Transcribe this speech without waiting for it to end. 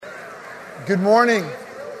Good morning.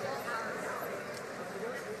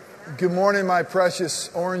 Good morning, my precious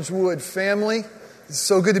Orangewood family. It's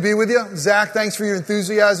so good to be with you. Zach, thanks for your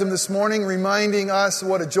enthusiasm this morning, reminding us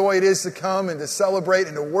what a joy it is to come and to celebrate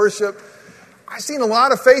and to worship. I've seen a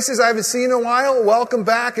lot of faces I haven't seen in a while. Welcome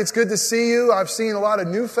back. It's good to see you. I've seen a lot of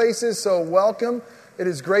new faces, so welcome. It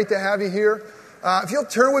is great to have you here. If you'll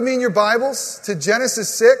turn with me in your Bibles to Genesis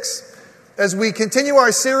 6, as we continue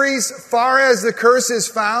our series, Far As the Curse Is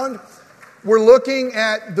Found, we're looking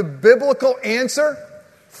at the biblical answer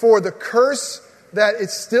for the curse that it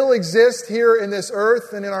still exists here in this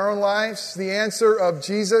earth and in our own lives, the answer of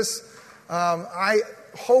Jesus. I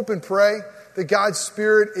hope and pray that God's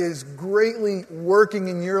Spirit is greatly working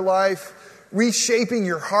in your life, reshaping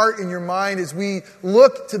your heart and your mind as we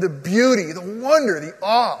look to the beauty, the wonder, the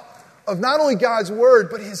awe of not only God's Word,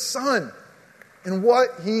 but His Son and what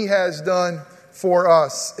He has done for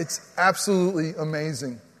us. It's absolutely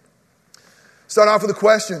amazing. Start off with a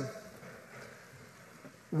question.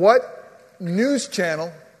 What news channel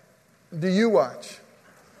do you watch?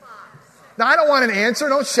 Now, I don't want an answer.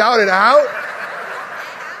 Don't shout it out.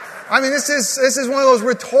 I mean, this is one of those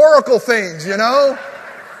rhetorical things, you know?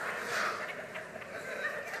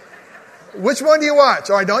 Which one do you watch?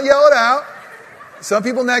 All right, don't yell it out. Some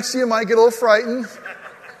people next to you might get a little frightened.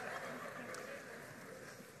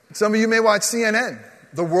 Some of you may watch CNN,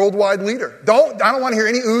 the worldwide leader. I don't want to hear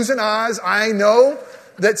any oohs and ahs. I know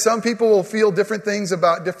that some people will feel different things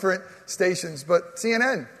about different stations, but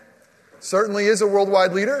CNN certainly is a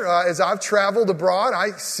worldwide leader. As I've traveled abroad,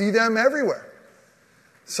 I see them everywhere.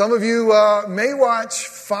 Some of you may watch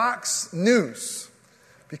Fox News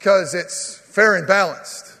because it's fair and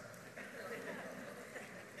balanced.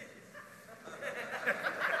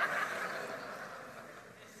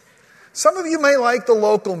 Some of you may like the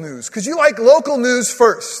local news because you like local news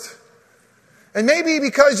first. And maybe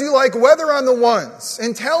because you like weather on the ones.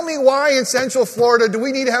 And tell me why in Central Florida do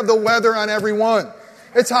we need to have the weather on every one?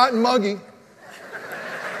 It's hot and muggy.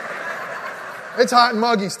 It's hot and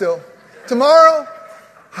muggy still. Tomorrow,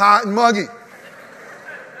 hot and muggy.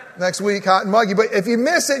 Next week, hot and muggy. But if you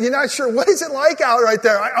miss it, you're not sure, what is it like out right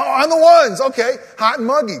there? On the ones. Okay, hot and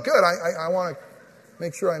muggy. Good. I want to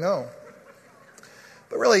make sure I know.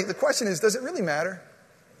 But really, the question is, does it really matter?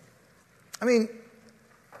 I mean,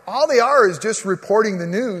 all they are is just reporting the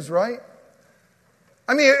news, right?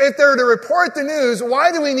 I mean, if they're to report the news,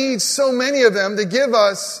 why do we need so many of them to give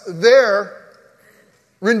us their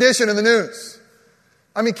rendition of the news?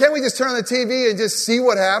 I mean, can't we just turn on the TV and just see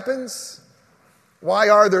what happens? Why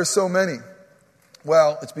are there so many?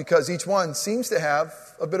 Well, it's because each one seems to have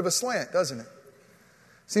a bit of a slant, doesn't it?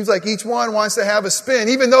 Seems like each one wants to have a spin.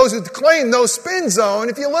 Even those who claim no spin zone,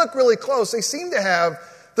 if you look really close, they seem to have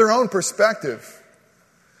their own perspective.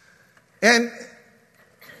 And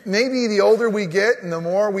maybe the older we get and the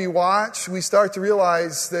more we watch, we start to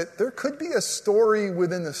realize that there could be a story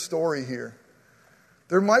within the story here.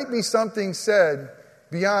 There might be something said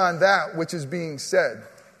beyond that which is being said.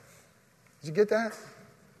 Did you get that?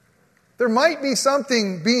 There might be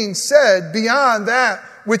something being said beyond that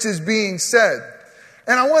which is being said.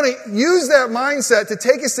 And I want to use that mindset to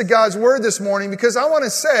take us to God's Word this morning because I want to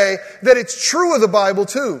say that it's true of the Bible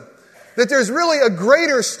too. That there's really a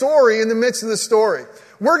greater story in the midst of the story.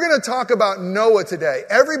 We're going to talk about Noah today.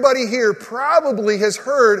 Everybody here probably has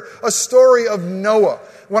heard a story of Noah.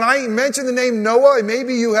 When I mention the name Noah,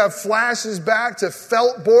 maybe you have flashes back to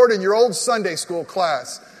felt board in your old Sunday school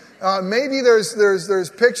class. Maybe there's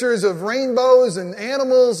pictures of rainbows and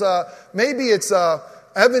animals. Maybe it's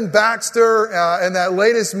Evan Baxter and that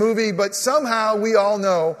latest movie, but somehow we all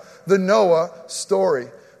know the Noah story.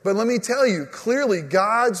 But let me tell you, clearly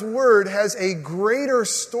God's Word has a greater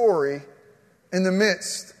story in the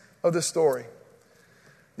midst of the story.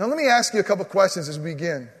 Now let me ask you a couple questions as we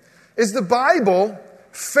begin. Is the Bible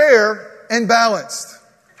fair and balanced?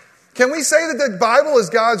 Can we say that the Bible is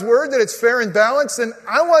God's Word, that it's fair and balanced? And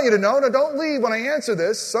I want you to know, now don't leave when I answer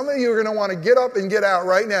this. Some of you are going to want to get up and get out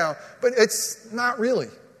right now. But it's not really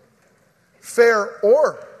fair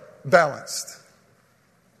or balanced.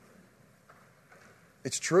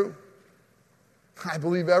 It's true. I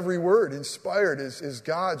believe every word inspired is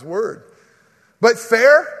God's Word. But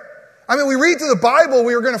fair? I mean, we read through the Bible,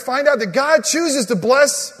 we are going to find out that God chooses to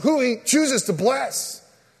bless who He chooses to bless.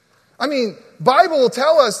 I mean, Bible will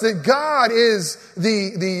tell us that God is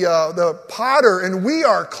the potter and we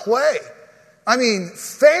are clay. I mean,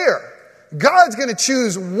 fair. God's going to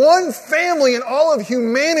choose one family in all of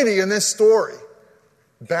humanity in this story.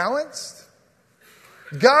 Balanced?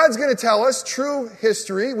 God's going to tell us true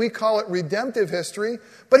history. We call it redemptive history.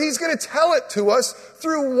 But he's going to tell it to us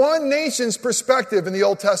through one nation's perspective in the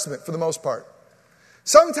Old Testament for the most part.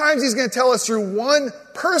 Sometimes he's going to tell us through one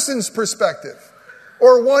person's perspective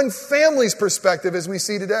or one family's perspective as we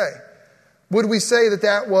see today. Would we say that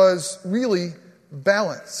that was really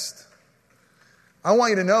balanced? I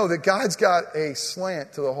want you to know that God's got a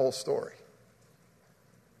slant to the whole story.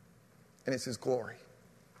 And it's his glory.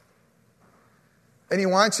 And he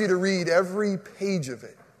wants you to read every page of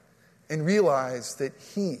it and realize that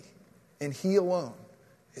he and he alone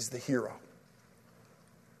is the hero.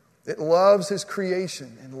 That loves his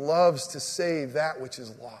creation and loves to save that which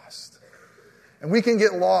is lost. And we can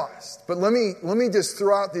get lost. But let me just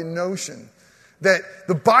throw out the notion that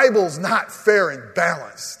the Bible's not fair and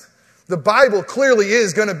balanced. The Bible clearly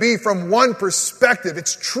is going to be from one perspective.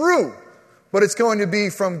 It's true, but it's going to be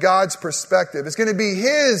from God's perspective. It's going to be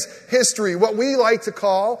his history, what we like to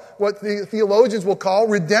call, what the theologians will call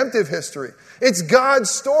redemptive history. It's God's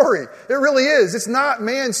story. It really is. It's not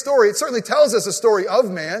man's story. It certainly tells us a story of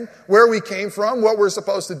man, where we came from, what we're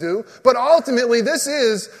supposed to do. But ultimately, this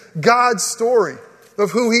is God's story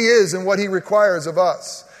of who he is and what he requires of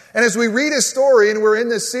us. And as we read his story, and we're in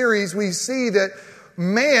this series, we see that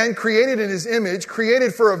man, created in his image,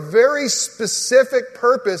 created for a very specific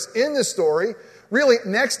purpose in the story, really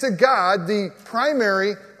next to God, the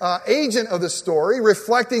primary agent of the story,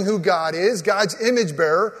 reflecting who God is, God's image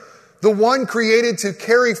bearer, the one created to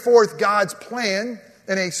carry forth God's plan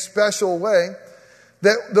in a special way,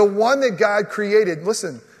 that the one that God created,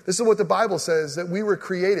 listen, this is what the Bible says, that we were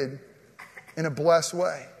created in a blessed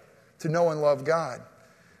way to know and love God.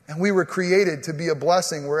 And we were created to be a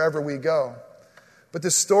blessing wherever we go. But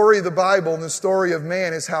the story of the Bible and the story of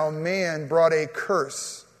man is how man brought a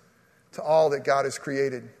curse to all that God has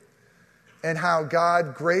created. And how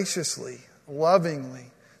God graciously,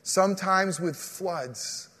 lovingly, sometimes with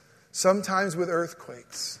floods, sometimes with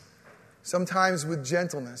earthquakes, sometimes with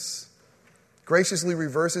gentleness, graciously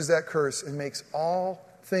reverses that curse and makes all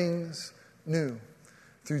things new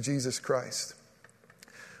through Jesus Christ.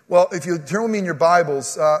 Well, if you turn with me in your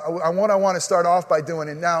Bibles, I want to start off by doing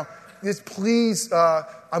it now. Just please,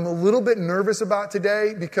 I'm a little bit nervous about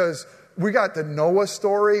today because we got the Noah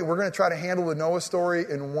story. We're going to try to handle the Noah story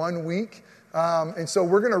in 1 week. And so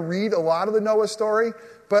we're going to read a lot of the Noah story.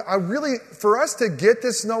 But for us to get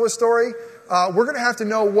this Noah story, we're going to have to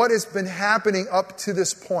know what has been happening up to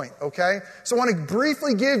this point, okay? So I want to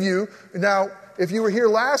briefly give you, now, if you were here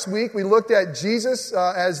last week, we looked at Jesus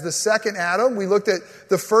as the second Adam. We looked at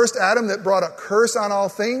the first Adam that brought a curse on all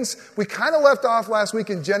things. We kind of left off last week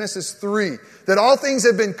in Genesis 3, that all things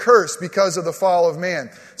have been cursed because of the fall of man.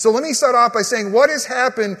 So let me start off by saying, what has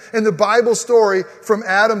happened in the Bible story from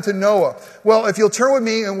Adam to Noah? Well, if you'll turn with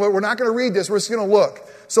me, and we're not going to read this, we're just going to look.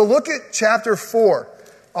 So look at chapter 4.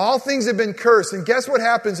 All things have been cursed. And guess what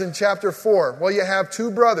happens in chapter 4? Well, you have two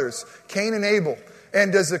brothers, Cain and Abel.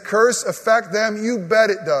 And does the curse affect them? You bet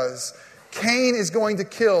it does. Cain is going to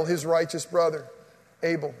kill his righteous brother,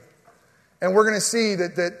 Abel. And we're going to see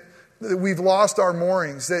that we've lost our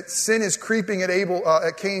moorings, that sin is creeping at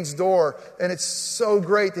Cain's door. And it's so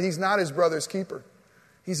great that he's not his brother's keeper.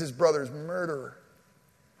 He's his brother's murderer.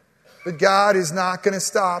 But God is not going to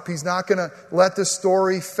stop. He's not going to let the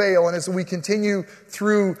story fail. And as we continue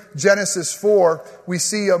through Genesis 4, we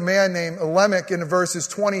see a man named Lamech in verses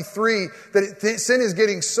 23 that sin is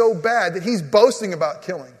getting so bad that he's boasting about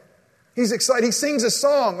killing. He's excited. He sings a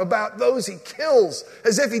song about those he kills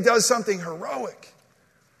as if he does something heroic.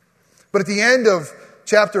 But at the end of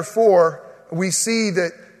chapter 4, we see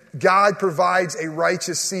that God provides a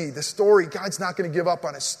righteous seed. The story, God's not going to give up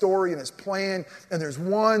on his story and his plan. And there's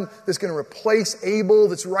one that's going to replace Abel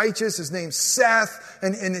that's righteous. His name's Seth.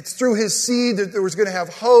 And it's through his seed that there was going to have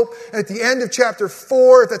hope. And at the end of chapter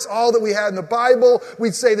 4, if that's all that we had in the Bible,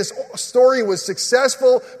 we'd say this story was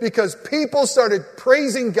successful because people started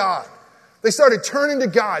praising God. They started turning to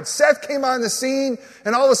God. Seth came on the scene,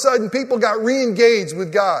 and all of a sudden people got re-engaged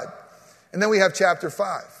with God. And then we have chapter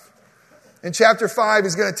 5. And chapter 5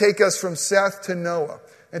 is going to take us from Seth to Noah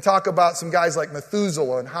and talk about some guys like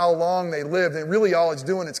Methuselah and how long they lived. And really all it's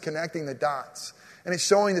doing is connecting the dots. And it's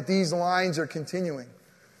showing that these lines are continuing.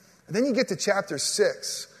 And then you get to chapter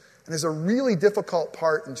 6. And there's a really difficult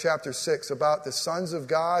part in chapter 6 about the sons of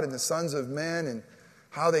God and the sons of men and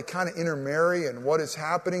how they kind of intermarry and what is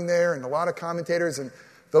happening there. And a lot of commentators, and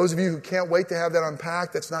those of you who can't wait to have that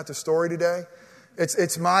unpacked, that's not the story today.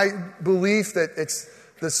 It's my belief that it's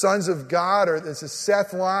the sons of God, or it's a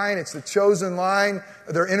Seth line, it's the chosen line.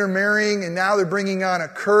 They're intermarrying, and now they're bringing on a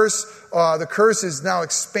curse. The curse is now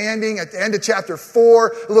expanding. At the end of chapter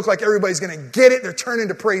 4, it looked like everybody's going to get it. They're turning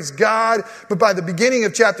to praise God. But by the beginning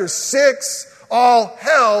of chapter 6, all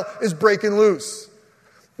hell is breaking loose.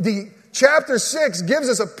 The chapter 6 gives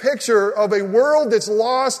us a picture of a world that's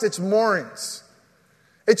lost its moorings.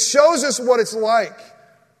 It shows us what it's like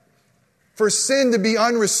for sin to be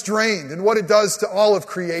unrestrained and what it does to all of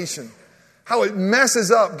creation. How it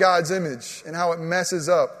messes up God's image and how it messes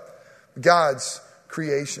up God's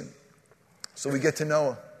creation. So we get to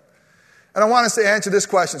Noah. And I want us to answer this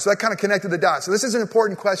question. So that kind of connected the dots. So this is an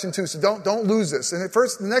important question too, so don't lose this. And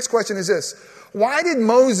the next question is this. Why did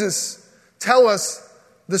Moses tell us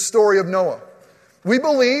the story of Noah? We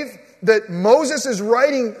believe that Moses is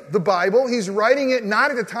writing the Bible. He's writing it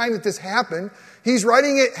not at the time that this happened. He's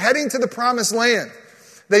writing it heading to the promised land.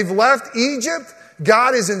 They've left Egypt.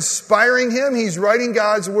 God is inspiring him. He's writing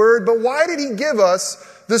God's word. But why did he give us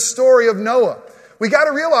the story of Noah? We got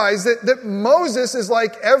to realize that Moses is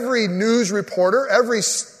like every news reporter, every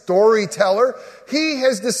storyteller. He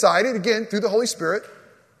has decided, again, through the Holy Spirit,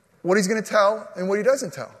 what he's going to tell and what he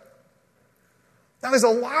doesn't tell. Now, there's a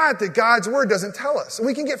lot that God's word doesn't tell us, and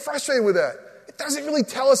we can get frustrated with that. It doesn't really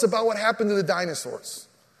tell us about what happened to the dinosaurs.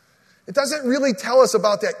 It doesn't really tell us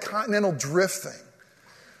about that continental drift thing.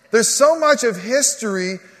 There's so much of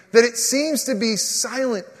history that it seems to be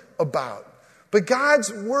silent about. But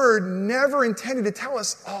God's word never intended to tell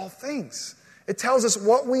us all things. It tells us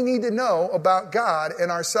what we need to know about God and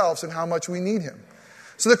ourselves and how much we need him.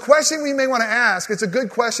 So the question we may want to ask, it's a good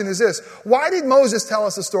question, is this. Why did Moses tell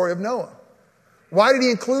us the story of Noah? Why did he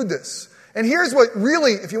include this? And here's what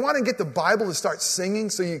really, if you want to get the Bible to start singing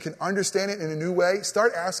so you can understand it in a new way,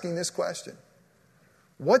 start asking this question.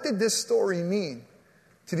 What did this story mean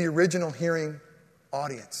to the original hearing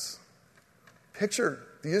audience? Picture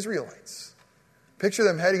the Israelites. Picture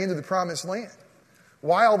them heading into the promised land.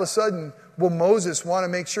 Why all of a sudden will Moses want to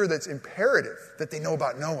make sure that it's imperative that they know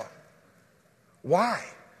about Noah? Why?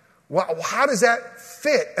 How does that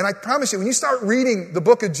fit? And I promise you, when you start reading the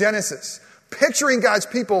book of Genesis, picturing God's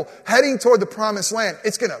people heading toward the promised land,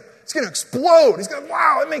 it's going to explode. It's going to,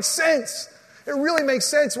 wow, it makes sense. It really makes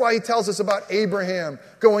sense why he tells us about Abraham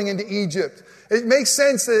going into Egypt. It makes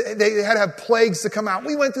sense that they had to have plagues to come out.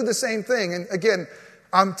 We went through the same thing. And again,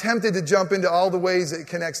 I'm tempted to jump into all the ways that it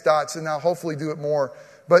connects dots, and I'll hopefully do it more.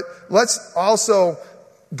 But let's also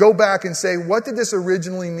go back and say, what did this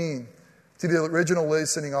originally mean to the original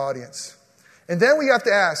listening audience? And then we have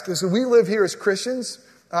to ask, because we live here as Christians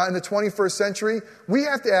in the 21st century, we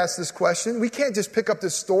have to ask this question. We can't just pick up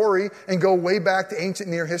this story and go way back to ancient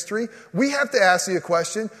Near history. We have to ask the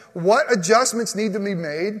question, what adjustments need to be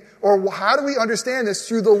made, or how do we understand this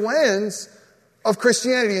through the lens of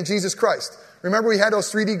Christianity and Jesus Christ? Remember we had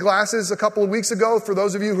those 3D glasses a couple of weeks ago? For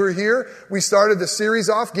those of you who are here, we started the series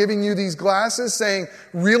off giving you these glasses, saying,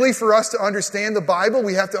 really for us to understand the Bible,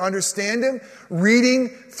 we have to understand him, reading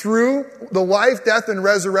through the life, death, and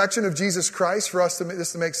resurrection of Jesus Christ for us to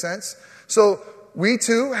this to make sense. So we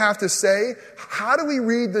too have to say, how do we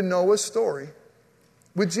read the Noah story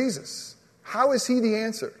with Jesus? How is he the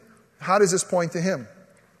answer? How does this point to him?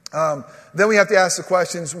 Then we have to ask the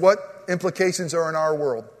questions, what implications are in our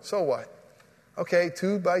world? So what? Okay,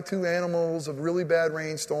 2x2 animals, a really bad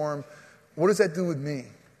rainstorm. What does that do with me?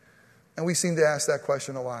 And we seem to ask that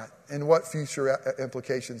question a lot. And what future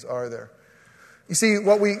implications are there? You see,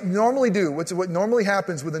 what we normally do, what normally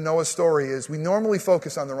happens with the Noah story is we normally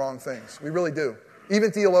focus on the wrong things. We really do.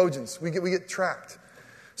 Even theologians, we get trapped.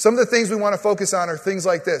 Some of the things we want to focus on are things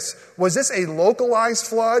like this. Was this a localized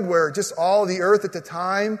flood where just all the earth at the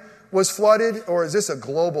time was flooded? Or is this a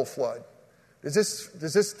global flood? Does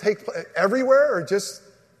this take place everywhere or just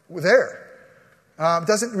there? It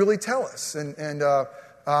doesn't really tell us. And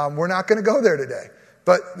we're not going to go there today.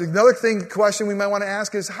 But another question we might want to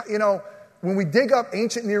ask is, when we dig up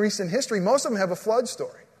ancient Near Eastern history, most of them have a flood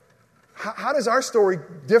story. How does our story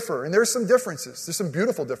differ? And there's some differences. There's some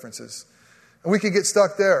beautiful differences. And we could get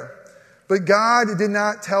stuck there. But God did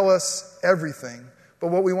not tell us everything.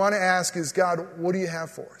 But what we want to ask is, God, what do you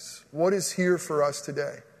have for us? What is here for us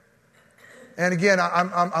today? And again,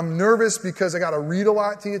 I'm nervous because I got to read a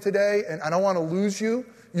lot to you today, and I don't want to lose you.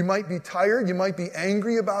 You might be tired. You might be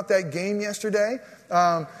angry about that game yesterday.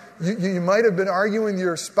 You might have been arguing with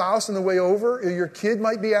your spouse on the way over. Your kid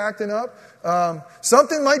might be acting up.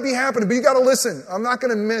 Something might be happening, but you got to listen. I'm not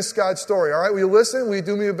going to miss God's story, all right? Will you listen? Will you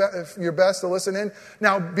do me your best to listen in?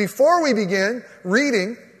 Now, before we begin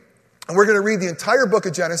reading, and we're going to read the entire book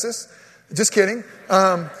of Genesis. Just kidding.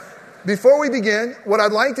 Before we begin, what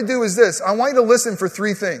I'd like to do is this. I want you to listen for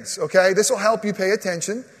 3 things, okay? This will help you pay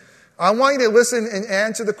attention. I want you to listen and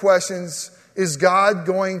answer the questions, is God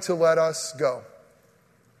going to let us go?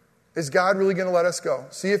 Is God really going to let us go?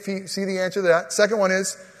 See the answer to that. Second one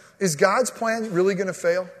is God's plan really going to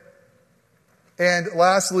fail? And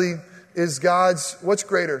lastly is what's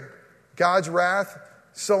greater? God's wrath,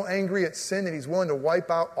 so angry at sin that he's willing to wipe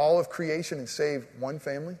out all of creation and save one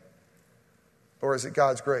family? Or is it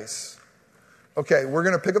God's grace? Okay, we're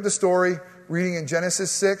going to pick up the story reading in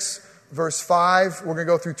Genesis 6, verse 5. We're going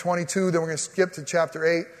to go through 22, then we're going to skip to chapter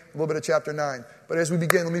 8, a little bit of chapter 9. But as we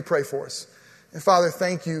begin, let me pray for us. And Father,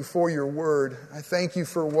 thank you for your word. I thank you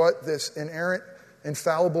for what this inerrant,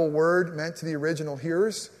 infallible word meant to the original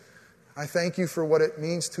hearers. I thank you for what it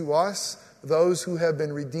means to us, those who have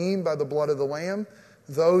been redeemed by the blood of the Lamb,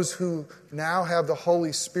 those who now have the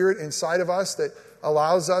Holy Spirit inside of us that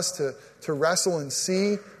allows us to wrestle and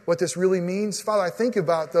see what this really means. Father, I think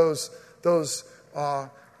about those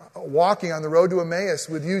walking on the road to Emmaus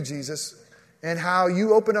with you, Jesus, and how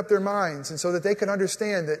you opened up their minds and so that they could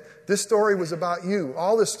understand that this story was about you.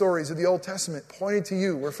 All the stories of the Old Testament pointed to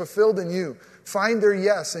you, were fulfilled in you, find their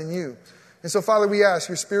yes in you. And so, Father, we ask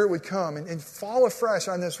your Spirit would come and fall afresh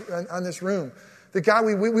on this room. That, God,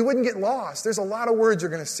 we wouldn't get lost. There's a lot of words you're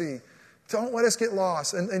going to see. Don't let us get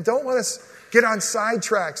lost. And don't let us get on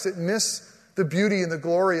sidetracks that miss the beauty and the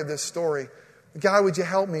glory of this story. God, would you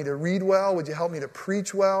help me to read well? Would you help me to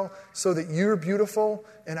preach well so that you're beautiful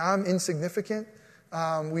and I'm insignificant?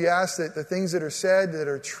 We ask that the things that are said that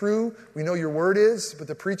are true, we know your word is, but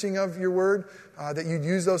the preaching of your word, that you'd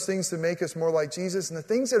use those things to make us more like Jesus. And the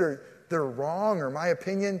things that are wrong or my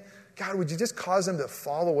opinion, God, would you just cause them to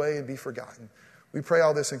fall away and be forgotten? We pray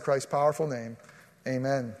all this in Christ's powerful name.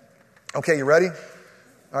 Amen. Okay, you ready? All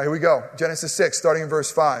right, here we go. Genesis 6, starting in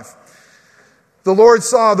verse 5. The Lord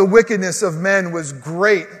saw the wickedness of men was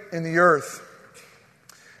great in the earth,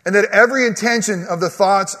 and that every intention of the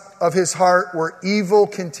thoughts of his heart were evil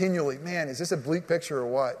continually. Man, is this a bleak picture or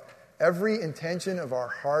what? Every intention of our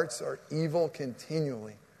hearts are evil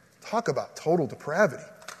continually. Talk about total depravity.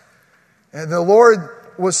 And the Lord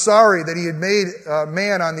was sorry that he had made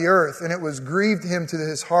man on the earth, and it was grieved him to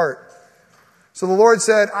his heart. So the Lord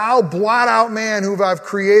said, I'll blot out man whom I've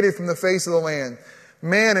created from the face of the land,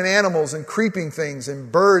 man and animals and creeping things and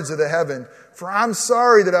birds of the heaven, for I'm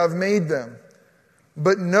sorry that I've made them.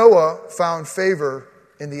 But Noah found favor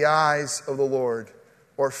in the eyes of the Lord,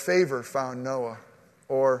 or favor found Noah,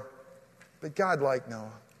 but God liked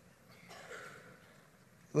Noah.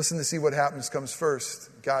 Listen to see what comes first.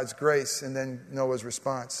 God's grace and then Noah's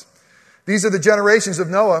response. These are the generations of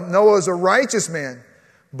Noah. Noah is a righteous man,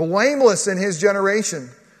 blameless in his generation.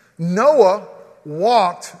 Noah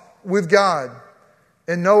walked with God.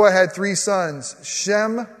 And Noah had 3 sons,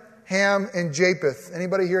 Shem, Ham, and Japheth.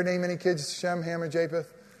 Anybody here name any kids Shem, Ham, or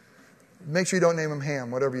Japheth? Make sure you don't name them Ham,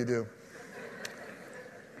 whatever you do.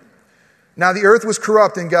 Now the earth was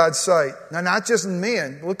corrupt in God's sight. Now not just in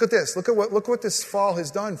man. Look at this. Look what this fall has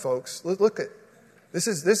done, folks. Look at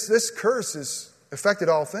this curse has affected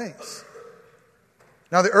all things.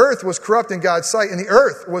 Now the earth was corrupt in God's sight, and the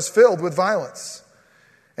earth was filled with violence.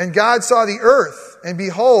 And God saw the earth, and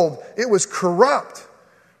behold, it was corrupt,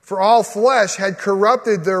 for all flesh had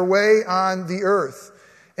corrupted their way on the earth.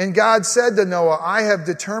 And God said to Noah, I have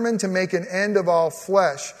determined to make an end of all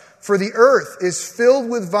flesh, for the earth is filled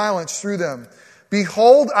with violence through them.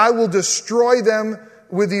 Behold, I will destroy them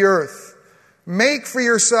with the earth. Make for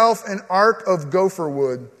yourself an ark of gopher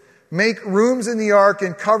wood. Make rooms in the ark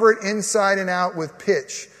and cover it inside and out with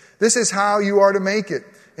pitch. This is how you are to make it.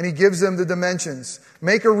 And he gives them the dimensions.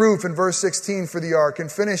 Make a roof in verse 16 for the ark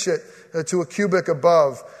and finish it to a cubit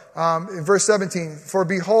above. In verse 17, for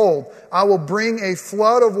behold, I will bring a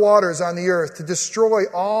flood of waters on the earth to destroy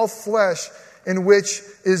all flesh in which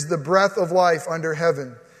is the breath of life under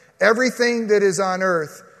heaven. Everything that is on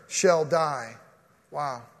earth shall die.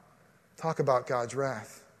 Wow. Talk about God's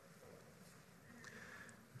wrath.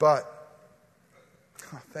 But,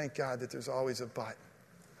 thank God that there's always a but.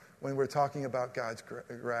 When we're talking about God's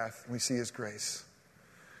wrath, we see his grace.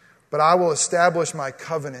 But I will establish my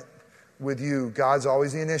covenant with you. God's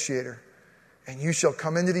always the initiator. And you shall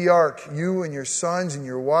come into the ark, you and your sons and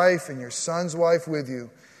your wife and your son's wife with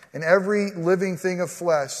you. And every living thing of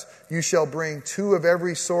flesh, you shall bring 2 of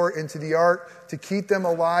every sort into the ark to keep them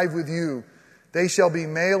alive with you. They shall be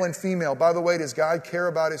male and female. By the way, does God care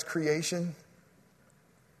about his creation?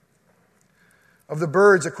 Of the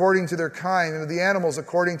birds according to their kind, and of the animals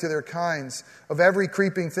according to their kinds, of every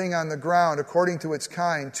creeping thing on the ground according to its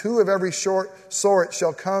kind. 2 of every sort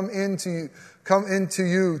shall come into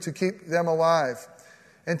you to keep them alive.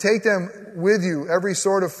 And take them with you, every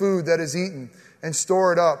sort of food that is eaten, and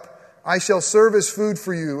store it up. I shall serve as food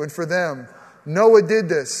for you and for them. Noah did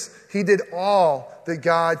this. He did all that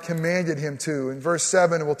God commanded him to. In verse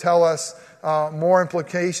 7 it will tell us more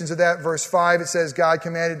implications of that. Verse 5, it says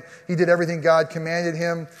he did everything God commanded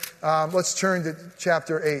him. Let's turn to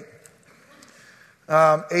chapter 8.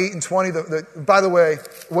 8 and 20. By the way,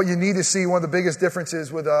 what you need to see, one of the biggest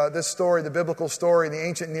differences with this story, the biblical story, and the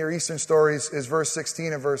ancient Near Eastern stories, is verse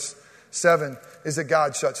 16 and verse 7, is that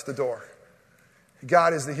God shuts the door.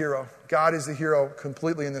 God is the hero. God is the hero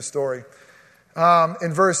completely in this story.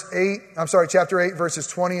 In chapter 8, verses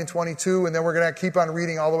 20 and 22, and then we're going to keep on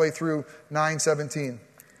reading all the way through 9:17.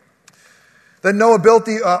 Then Noah built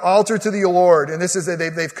the altar to the Lord, and this is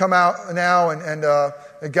they've come out now,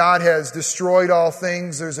 and God has destroyed all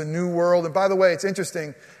things. There's a new world, and by the way, it's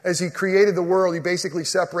interesting. As He created the world, He basically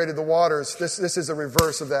separated the waters. This is a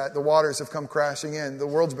reverse of that. The waters have come crashing in. The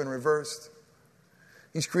world's been reversed.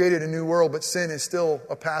 He's created a new world, but sin is still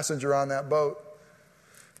a passenger on that boat.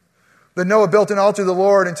 Then Noah built an altar to the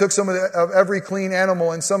Lord and took some of every clean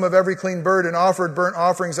animal and some of every clean bird and offered burnt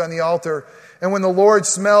offerings on the altar. And when the Lord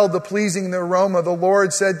smelled the pleasing aroma, the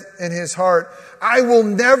Lord said in His heart, I will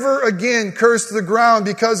never again curse the ground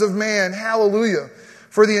because of man. Hallelujah.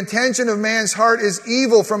 For the intention of man's heart is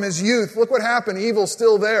evil from his youth. Look what happened. Evil's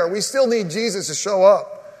still there. We still need Jesus to show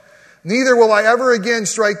up. Neither will I ever again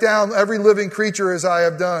strike down every living creature as I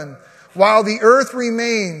have done. While the earth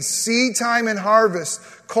remains, seed time and harvest,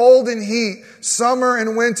 cold and heat, summer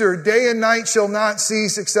and winter, day and night shall not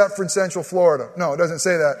cease except for in Central Florida. No, it doesn't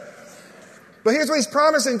say that. But here's what He's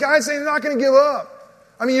promising. God's saying, I'm not going to give up.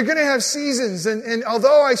 I mean, you're going to have seasons, and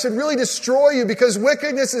although I should really destroy you because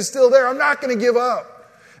wickedness is still there, I'm not going to give up.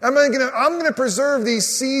 I'm going to preserve these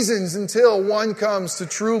seasons until one comes to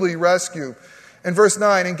truly rescue. In verse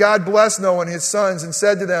 9, and God blessed Noah and his sons and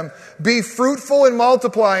said to them, be fruitful and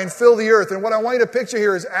multiply and fill the earth. And what I want you to picture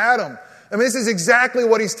here is Adam. I mean, this is exactly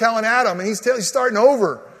what He's telling Adam, and he's starting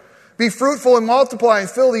over. Be fruitful and multiply and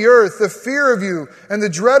fill the earth. The fear of you and the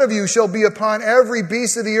dread of you shall be upon every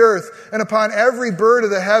beast of the earth and upon every bird of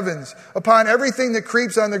the heavens, upon everything that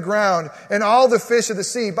creeps on the ground and all the fish of the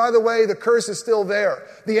sea. By the way, the curse is still there.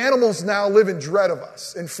 The animals now live in dread of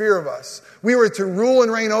us, in fear of us. We were to rule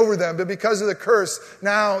and reign over them, but because of the curse,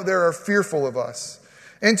 now they are fearful of us.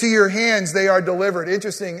 Into your hands they are delivered.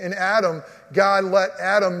 Interesting, in Adam, God let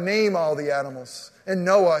Adam name all the animals. In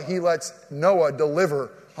Noah, He lets Noah deliver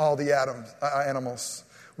all the animals.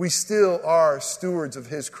 We still are stewards of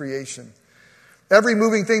His creation. Every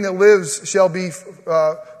moving thing that lives shall be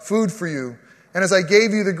food for you. And as I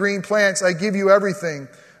gave you the green plants, I give you everything.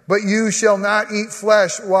 But you shall not eat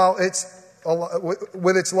flesh while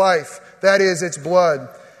with its life, that is, its blood.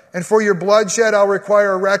 And for your bloodshed I'll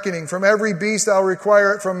require a reckoning. From every beast I'll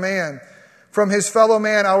require it from man. From his fellow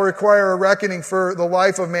man I'll require a reckoning for the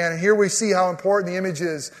life of man. And here we see how important the image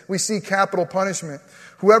is. We see capital punishment.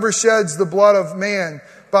 Whoever sheds the blood of man,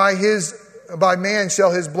 by man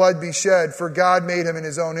shall his blood be shed, for God made him in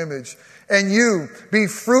His own image. And you, be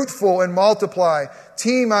fruitful and multiply.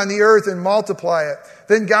 Teem on the earth and multiply it.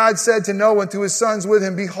 Then God said to Noah and to his sons with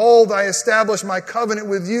him, behold, I establish my covenant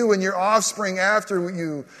with you and your offspring after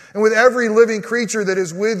you, and with every living creature that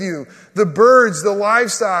is with you, the birds, the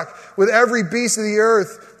livestock, with every beast of the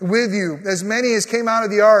earth with you. As many as came out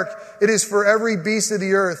of the ark, it is for every beast of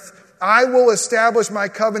the earth. I will establish my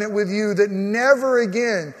covenant with you that never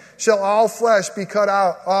again shall all flesh be cut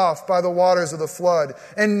off by the waters of the flood.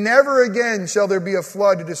 And never again shall there be a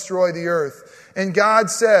flood to destroy the earth. And God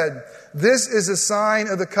said, this is a sign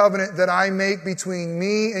of the covenant that I make between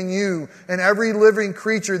me and you and every living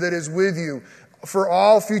creature that is with you for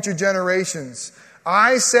all future generations.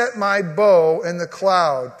 I set my bow in the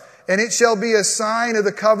cloud, and it shall be a sign of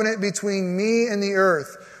the covenant between me and the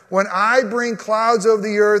earth. When I bring clouds over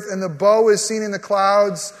the earth and the bow is seen in the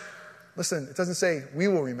clouds, listen, it doesn't say we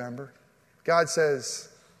will remember. God says,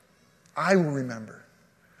 I will remember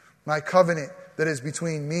my covenant that is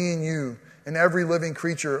between me and you and every living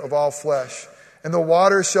creature of all flesh. And the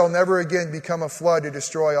waters shall never again become a flood to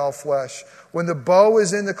destroy all flesh. When the bow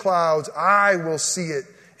is in the clouds, I will see it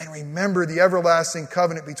and remember the everlasting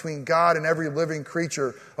covenant between God and every living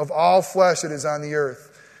creature of all flesh that is on the earth.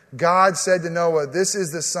 God said to Noah, this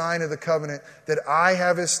is the sign of the covenant that I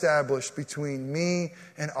have established between me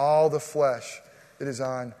and all the flesh that is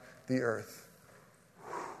on the earth.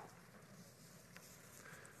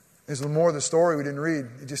 There's more of the story we didn't read.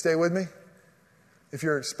 Did you stay with me? If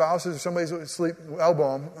your spouses or somebody's asleep,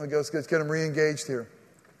 elbow them. Let's get them re-engaged here.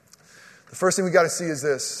 The first thing we got to see is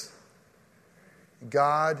this.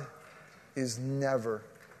 God is never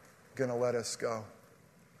going to let us go.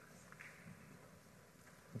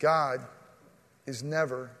 God is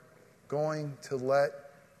never going to let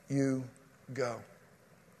you go.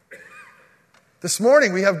 This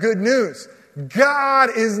morning we have good news. God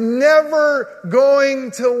is never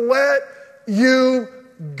going to let you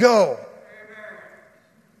go.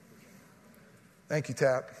 Thank you,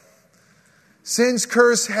 Tap. Sin's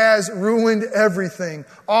curse has ruined everything.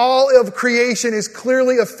 All of creation is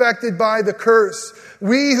clearly affected by the curse.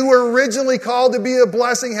 We who were originally called to be a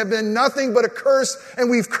blessing have been nothing but a curse,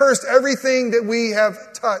 and we've cursed everything that we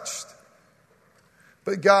have touched.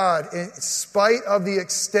 But God, in spite of the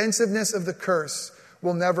extensiveness of the curse,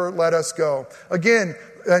 will never let us go. Again,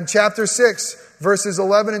 in chapter 6, verses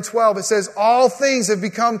 11 and 12, it says, all things have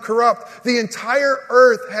become corrupt. The entire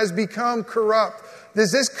earth has become corrupt.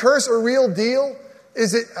 Is this curse a real deal?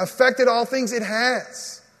 Is it affected all things? It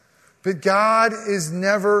has. But God is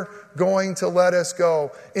never going to let us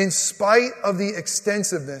go, in spite of the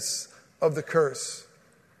extensiveness of the curse.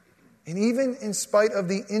 And even in spite of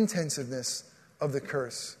the intensiveness of the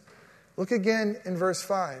curse. Look again in verse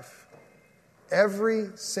 5. Every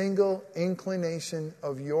single inclination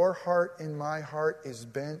of your heart and my heart is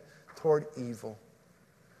bent toward evil.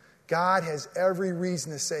 God has every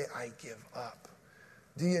reason to say, I give up.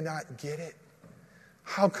 Do you not get it?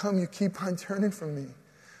 How come you keep on turning from me?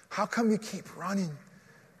 How come you keep running?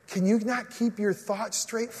 Can you not keep your thoughts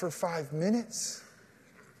straight for 5 minutes?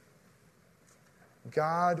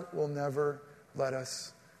 God will never let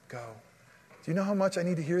us go. Do you know how much I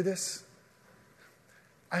need to hear this?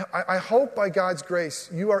 I hope by God's grace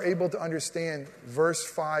you are able to understand verse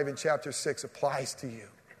 5 in chapter 6 applies to you.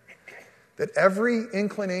 That every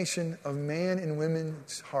inclination of man and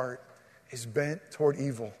women's heart is bent toward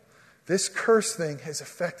evil. This curse thing has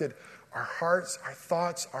affected our hearts, our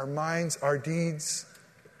thoughts, our minds, our deeds.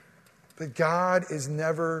 But God is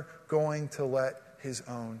never going to let his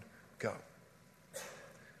own go.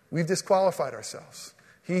 We've disqualified ourselves.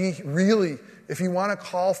 He really, if you want to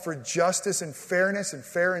call for justice and fairness and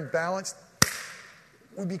fair and balanced,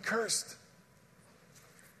 would be cursed.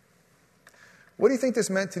 What do you think this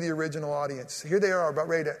meant to the original audience? Here they are about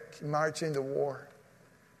ready to march into war.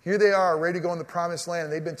 Here they are ready to go in the promised land,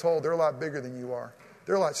 and they've been told they're a lot bigger than you are.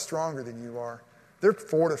 They're a lot stronger than you are. They're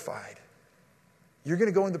fortified. You're going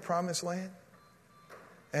to go in the promised land?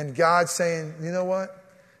 And God's saying, you know what?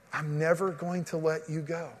 I'm never going to let you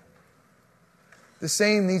go. The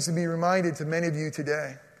same needs to be reminded to many of you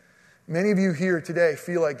today. Many of you here today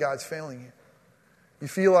feel like God's failing you. You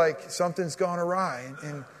feel like something's gone awry,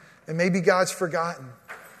 and maybe God's forgotten.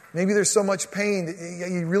 Maybe there's so much pain that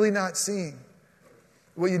you're really not seeing.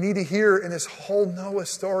 What you need to hear in this whole Noah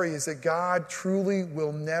story is that God truly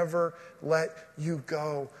will never let you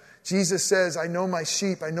go. Jesus says, I know my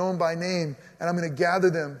sheep, I know them by name, and I'm going to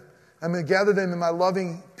gather them. I'm going to gather them in my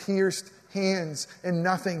loving, pierced hands, and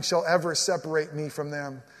nothing shall ever separate me from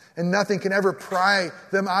them. And nothing can ever pry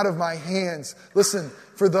them out of my hands. Listen,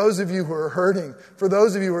 for those of you who are hurting, for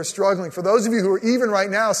those of you who are struggling, for those of you who are even right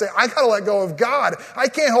now say, I got to let go of God. I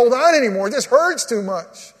can't hold on anymore. It just hurts too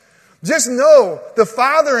much. Just know the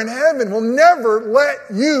Father in heaven will never let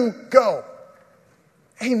you go.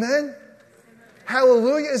 Amen?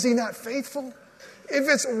 Hallelujah. Is he not faithful? If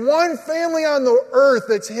it's one family on the earth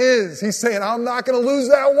that's his, he's saying, I'm not going to lose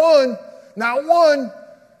that one. Not one.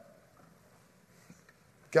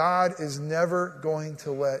 God is never going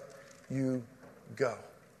to let you go.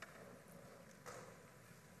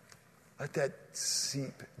 Let that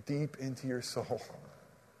seep deep into your soul.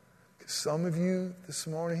 Because some of you this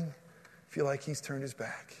morning feel like he's turned his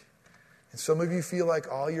back. And some of you feel like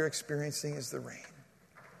all you're experiencing is the rain.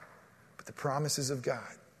 But the promises of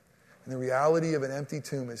God and the reality of an empty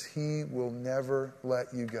tomb is he will never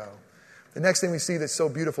let you go. The next thing we see that's so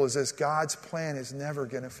beautiful is this: God's plan is never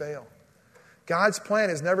going to fail. God's plan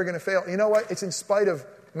is never going to fail. You know what? It's in spite of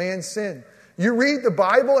man's sin. You read the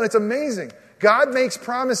Bible and it's amazing. God makes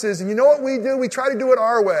promises, and you know what we do? We try to do it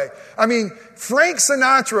our way. I mean, Frank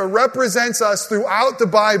Sinatra represents us throughout the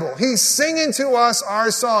Bible. He's singing to us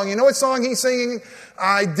our song. You know what song he's singing?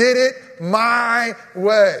 I did it my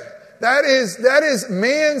way. That is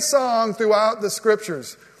man's song throughout the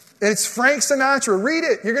scriptures. And it's Frank Sinatra. Read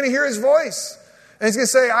it. You're going to hear his voice. And he's going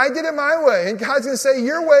to say, I did it my way. And God's going to say,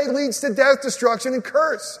 your way leads to death, destruction, and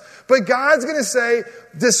curse. But God's going to say,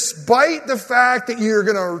 despite the fact that you're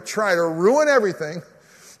going to try to ruin everything,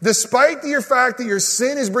 despite the fact that your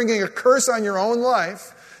sin is bringing a curse on your own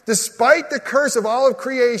life, despite the curse of all of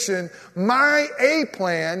creation, my A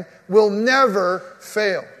plan will never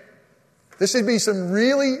fail. This should be some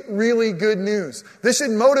really, really good news. This should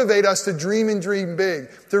motivate us to dream and dream big,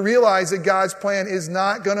 to realize that God's plan is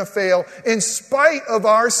not going to fail in spite of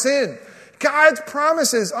our sin. God's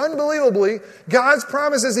promises, unbelievably, God's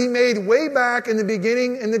promises he made way back in the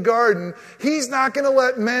beginning in the garden, he's not going to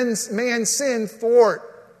let man's sin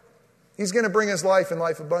thwart. He's going to bring us life and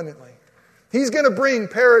life abundantly. He's going to bring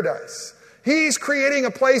paradise. He's creating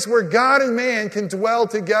a place where God and man can dwell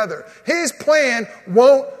together. His plan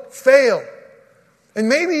won't fail. And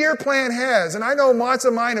maybe your plan has, and I know lots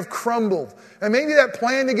of mine have crumbled. And maybe that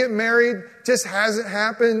plan to get married just hasn't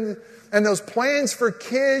happened. And those plans for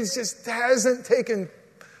kids just hasn't taken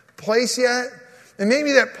place yet. And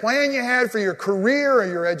maybe that plan you had for your career or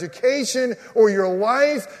your education or your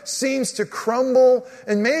life seems to crumble.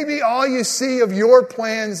 And maybe all you see of your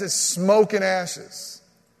plans is smoke and ashes.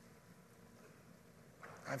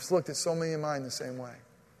 I've looked at so many of mine the same way.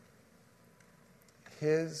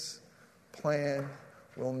 His plan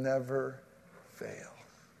will never fail.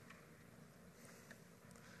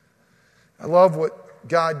 I love what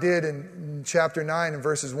God did in chapter 9 and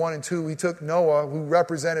verses 1 and 2. He took Noah, who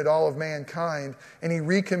represented all of mankind, and he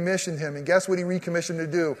recommissioned him. And guess what he recommissioned to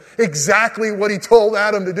do? Exactly what he told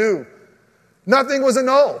Adam to do. Nothing was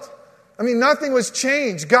annulled. Nothing was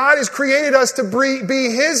changed. God has created us to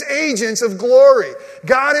be His agents of glory.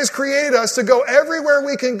 God has created us to go everywhere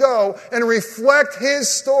we can go and reflect His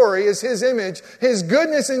story as His image, His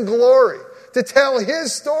goodness and glory, to tell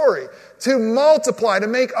His story, to multiply, to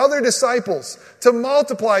make other disciples, to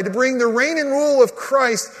multiply, to bring the reign and rule of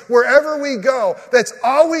Christ wherever we go. That's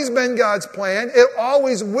always been God's plan. It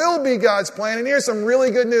always will be God's plan. And here's some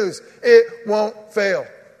really good news. It won't fail.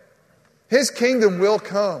 His kingdom will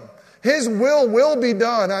come. His will be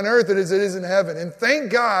done on earth as it is in heaven. And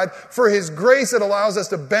thank God for His grace that allows us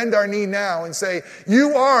to bend our knee now and say,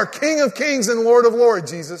 you are King of kings and Lord of lords,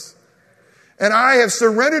 Jesus. And I have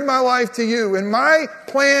surrendered my life to you. And my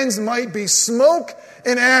plans might be smoke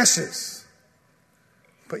and ashes.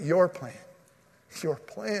 But your plan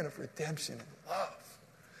of redemption and love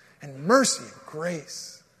and mercy and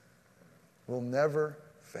grace will never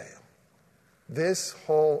fail. This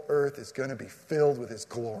whole earth is going to be filled with His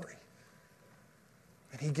glory.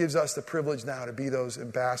 And He gives us the privilege now to be those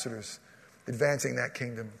ambassadors advancing that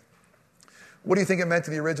kingdom. What do you think it meant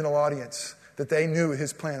to the original audience that they knew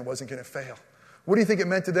His plan wasn't going to fail? What do you think it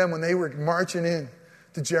meant to them when they were marching in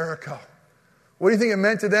to Jericho? What do you think it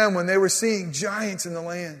meant to them when they were seeing giants in the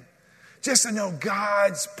land? Just to know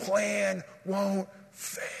God's plan won't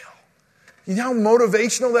fail. You know how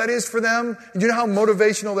motivational that is for them? And you know how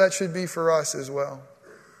motivational that should be for us as well?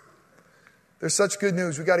 There's such good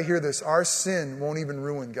news. We've got to hear this. Our sin won't even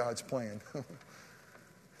ruin God's plan.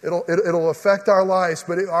 It'll affect our lives,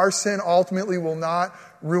 but our sin ultimately will not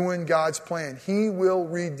ruin God's plan. He will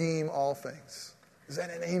redeem all things. Is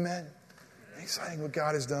that an amen? Exciting what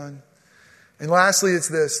God has done. And lastly, it's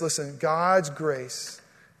this. Listen, God's grace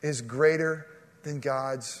is greater than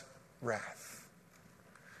God's wrath.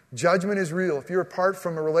 Judgment is real. If you're apart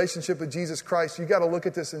from a relationship with Jesus Christ, you've got to look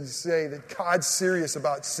at this and say that God's serious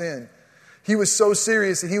about sin. He was so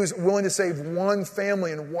serious that He was willing to save one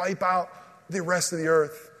family and wipe out the rest of the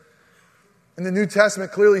earth. And the New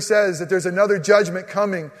Testament clearly says that there's another judgment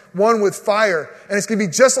coming, one with fire. And it's going to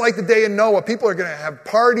be just like the day of Noah. People are going to have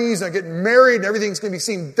parties and getting married and everything's going to be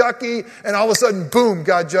seem ducky. And all of a sudden, boom,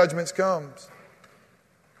 God's judgment comes.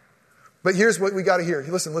 But here's what we got to hear.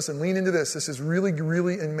 Listen, lean into this. This is really,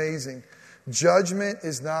 really amazing. Judgment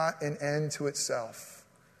is not an end to itself.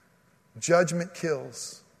 Judgment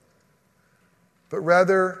kills. But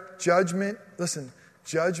rather, judgment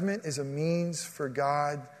is a means for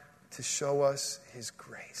God to show us His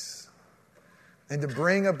grace and to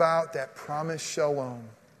bring about that promised shalom.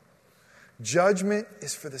 Judgment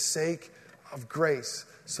is for the sake of grace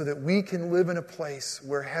so that we can live in a place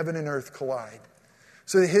where heaven and earth collide,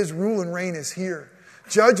 so that His rule and reign is here.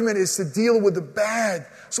 Judgment is to deal with the bad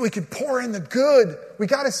so we can pour in the good. We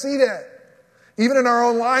got to see that. Even in our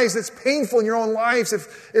own lives, it's painful in your own lives.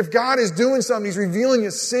 If God is doing something, He's revealing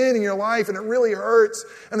a sin in your life and it really hurts.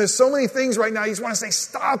 And there's so many things right now you just want to say,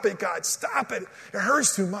 stop it, God, stop it. It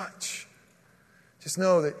hurts too much. Just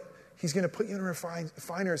know that He's going to put you in a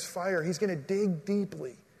refiner's fire. He's going to dig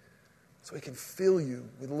deeply so He can fill you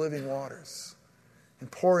with living waters and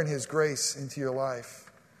pour in His grace into your life.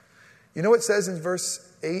 You know what it says in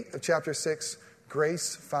verse 8 of chapter 6?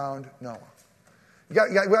 Grace found Noah. We got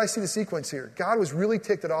to see the sequence here. God was really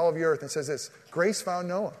ticked at all of the earth and says this, grace found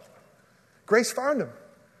Noah. Grace found him.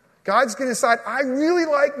 God's going to decide, I really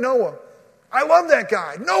like Noah. I love that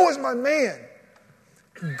guy. Noah's my man.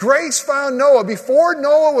 Grace found Noah. Before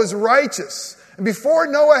Noah was righteous, and before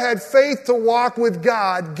Noah had faith to walk with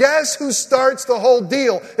God, guess who starts the whole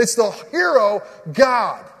deal? It's the hero,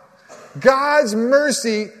 God. God's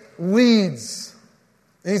mercy leads.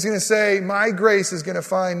 And He's going to say, my grace is going to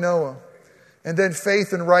find Noah. And then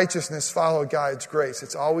faith and righteousness follow God's grace.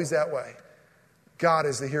 It's always that way. God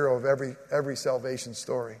is the hero of every salvation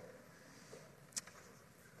story.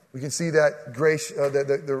 We can see that grace,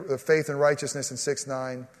 the faith and righteousness in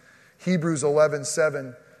 6:9. Hebrews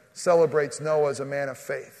 11:7 celebrates Noah as a man of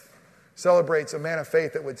faith. Celebrates a man of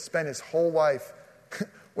faith that would spend his whole life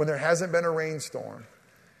when there hasn't been a rainstorm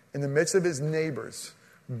in the midst of his neighbors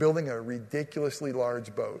building a ridiculously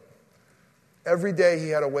large boat. Every day he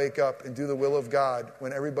had to wake up and do the will of God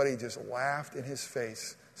when everybody just laughed in his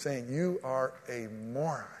face, saying, "You are a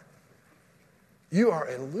moron. You are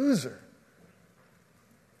a loser."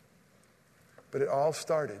 But it all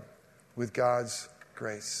started with God's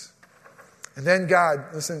grace. And then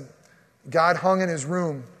God hung in his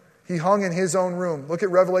room. He hung in his own room. Look at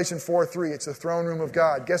Revelation 4:3. It's the throne room of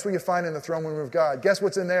God. Guess what you find in the throne room of God? Guess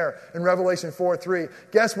what's in there in Revelation 4:3?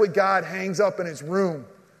 Guess what God hangs up in his room?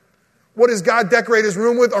 What does God decorate his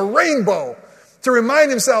room with? A rainbow. To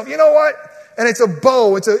remind himself, you know what? And it's a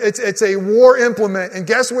bow. It's a war implement. And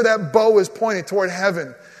guess where that bow is pointed? Toward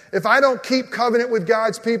heaven. If I don't keep covenant with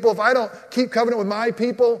God's people, if I don't keep covenant with my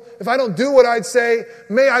people, if I don't do what I'd say,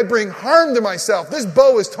 may I bring harm to myself. This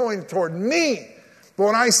bow is pointing toward me. But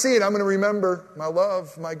when I see it, I'm going to remember my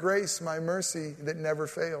love, my grace, my mercy that never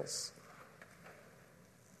fails.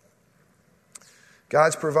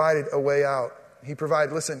 God's provided a way out. He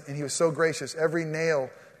provided, listen, and he was so gracious. Every nail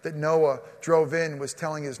that Noah drove in was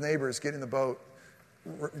telling his neighbors, get in the boat.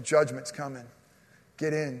 Judgment's coming.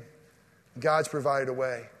 Get in. God's provided a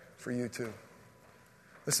way for you too.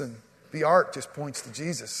 Listen, the ark just points to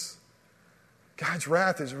Jesus. God's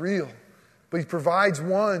wrath is real. But he provides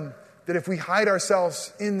one that if we hide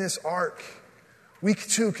ourselves in this ark, we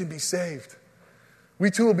too can be saved. We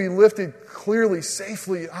too will be lifted clearly,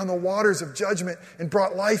 safely on the waters of judgment and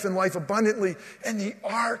brought life and life abundantly. And the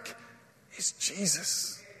ark is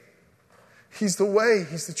Jesus. He's the way,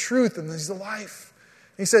 he's the truth, and he's the life.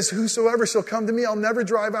 He says, whosoever shall come to me, I'll never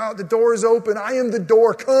drive out. The door is open. I am the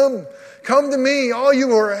door. Come. Come to me. All you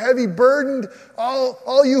who are heavy burdened,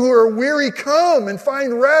 all you who are weary, come and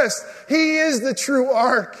find rest. He is the true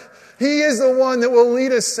ark. He is the one that will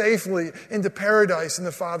lead us safely into paradise in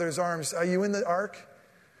the Father's arms. Are you in the ark?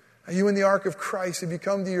 Are you in the ark of Christ? Have you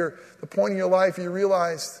come to the point in your life you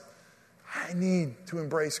realized, I need to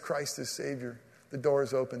embrace Christ as Savior? The door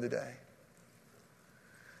is open today.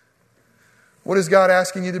 What is God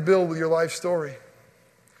asking you to build with your life story?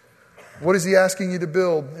 What is he asking you to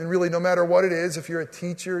build? And really, no matter what it is, if you're a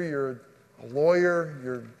teacher, you're a lawyer,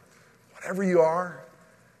 you're whatever you are,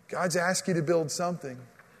 God's asked you to build something.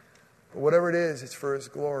 But whatever it is, it's for his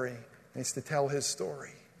glory. And it's to tell his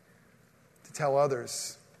story. To tell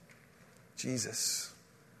others, Jesus.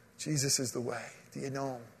 Jesus is the way. Do you know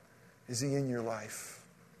him? Is he in your life?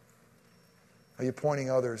 Are you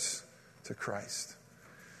pointing others to Christ?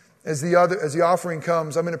 As the offering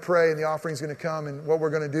comes, I'm going to pray and the offering's going to come. And what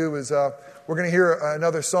we're going to do is we're going to hear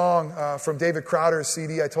another song from David Crowder's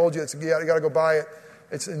CD. I told you, you got to go buy it.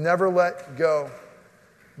 It's Never Let Go.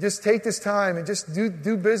 Just take this time and just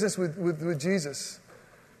do business with Jesus.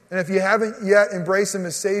 And if you haven't yet embraced him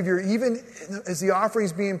as Savior, even as the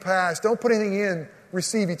offering's being passed, don't put anything in.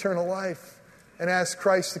 Receive eternal life and ask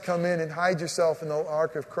Christ to come in and hide yourself in the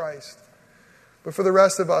ark of Christ. But for the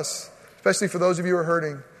rest of us, especially for those of you who are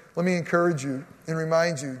hurting, let me encourage you and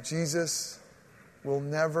remind you, Jesus will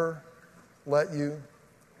never let you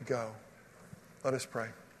go. Let us pray.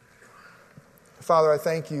 Father, I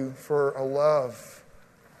thank you for a love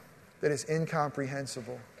that is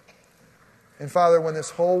incomprehensible. And Father, when this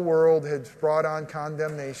whole world had brought on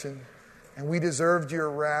condemnation and we deserved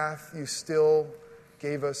your wrath, you still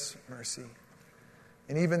gave us mercy.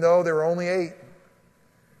 And even though there were only 8,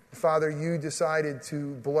 Father, you decided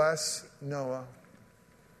to bless Noah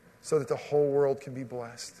so that the whole world can be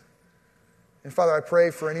blessed. And Father, I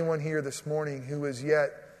pray for anyone here this morning who is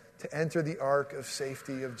yet to enter the ark of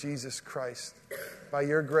safety of Jesus Christ by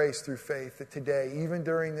your grace through faith, that today, even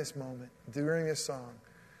during this moment, during this song,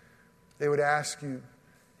 they would ask you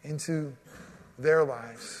into their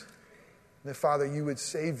lives. And that, Father, you would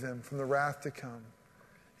save them from the wrath to come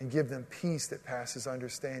and give them peace that passes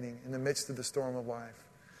understanding in the midst of the storm of life.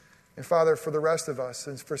 And Father, for the rest of us,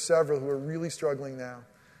 and for several who are really struggling now,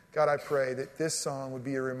 God, I pray that this song would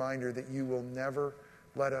be a reminder that you will never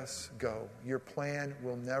let us go. Your plan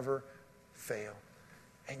will never fail.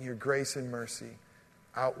 And your grace and mercy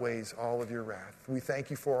outweighs all of your wrath. We thank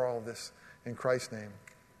you for all of this. In Christ's name,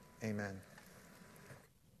 amen.